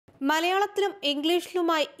മലയാളത്തിലും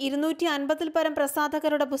ഇംഗ്ലീഷിലുമായി 250-ൽ പരം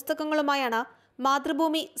പ്രസാധകരുടെ പുസ്തകങ്ങളുമായാണ്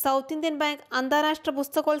Mathrubhumi south Indian bank അന്താരാഷ്ട്ര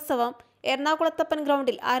പുസ്തകോത്സവം എറണാകുളത്തപ്പൻ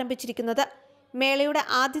ഗ്രൗണ്ടിൽ ആരംഭിച്ചിരിക്കുന്നത്. മേളയുടെ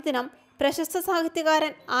ആദ്യ ദിനം പ്രശസ്ത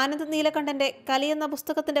സാഹിത്യകാരൻ ആനന്ദ് നീലകണ്ഠന്റെ കലിയെന്ന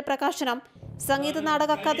പുസ്തകത്തിന്റെ പ്രകാശനം സംഗീത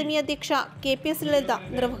നാടക അക്കാദമി അധ്യക്ഷ KPAC ലളിത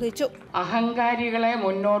നിർവഹിച്ചു. അഹങ്കാരികളെ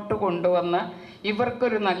മുന്നോട്ട് കൊണ്ടുവന്ന്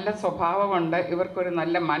ഇവർക്കൊരു നല്ല സ്വഭാവമുണ്ട്, ഇവർക്കൊരു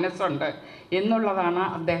നല്ല മനസ്സുണ്ട് എന്നുള്ളതാണ്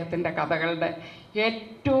അദ്ദേഹത്തിൻ്റെ കഥകളുടെ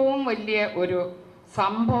ഏറ്റവും വലിയ ഒരു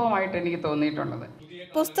സംഭവമായിട്ട് എനിക്ക് തോന്നിയിട്ടുള്ളത്.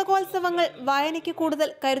 പുസ്തകോത്സവങ്ങൾ വായനയ്ക്ക് കൂടുതൽ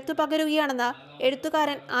കരുത്തു പകരുകയാണെന്ന്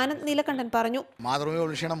എഴുത്തുകാരൻ ആനന്ദ് നീലകണ്ഠൻ പറഞ്ഞു. മാതൃഭൂമി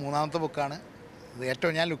പബ്ലിഷയുടെ 3ാമത്തെ ബുക്കാണ് ഇത്.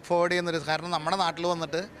 ഏറ്റവും ഞാൻ ലുക്ക് ഫോർവേഡ് ചെയ്യുന്നൊരു കാരണം നമ്മുടെ നാട്ടിൽ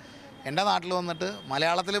വന്നിട്ട് എൻ്റെ നാട്ടിൽ വന്നിട്ട്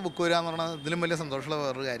മലയാളത്തിൽ ബുക്ക് വരിക എന്ന് പറഞ്ഞാൽ ഇതിലും വലിയ സന്തോഷമുള്ള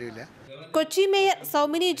വേറൊരു കാര്യമില്ല. കൊച്ചി മേയർ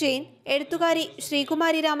സൗമിനി ജെയിൻ, എഴുത്തുകാരി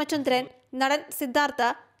ശ്രീകുമാരി രാമചന്ദ്രൻ, നടൻ Siddhartha,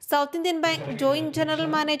 south Indian bank joint general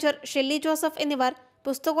manager Shelly Joseph എന്നിവർ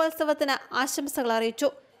പുസ്തകോത്സവത്തിന് ആശംസകൾ അറിയിച്ചു.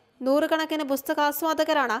 100 കണക്കിന്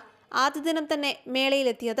പുസ്തകാസ്വാദകരാണ് ആദ്യ ദിനം തന്നെ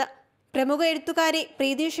മേളയിലെത്തിയത്. പ്രമുഖ എഴുത്തുകാരി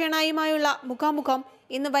പ്രീതി ഷേണായുമായുള്ള മുഖാമുഖം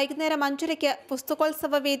ഇന്ന് വൈകുന്നേരം 5:30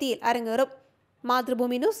 പുസ്തകോത്സവ വേദിയിൽ അരങ്ങേറും.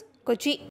 മാതൃഭൂമി ന്യൂസ്, കൊച്ചി.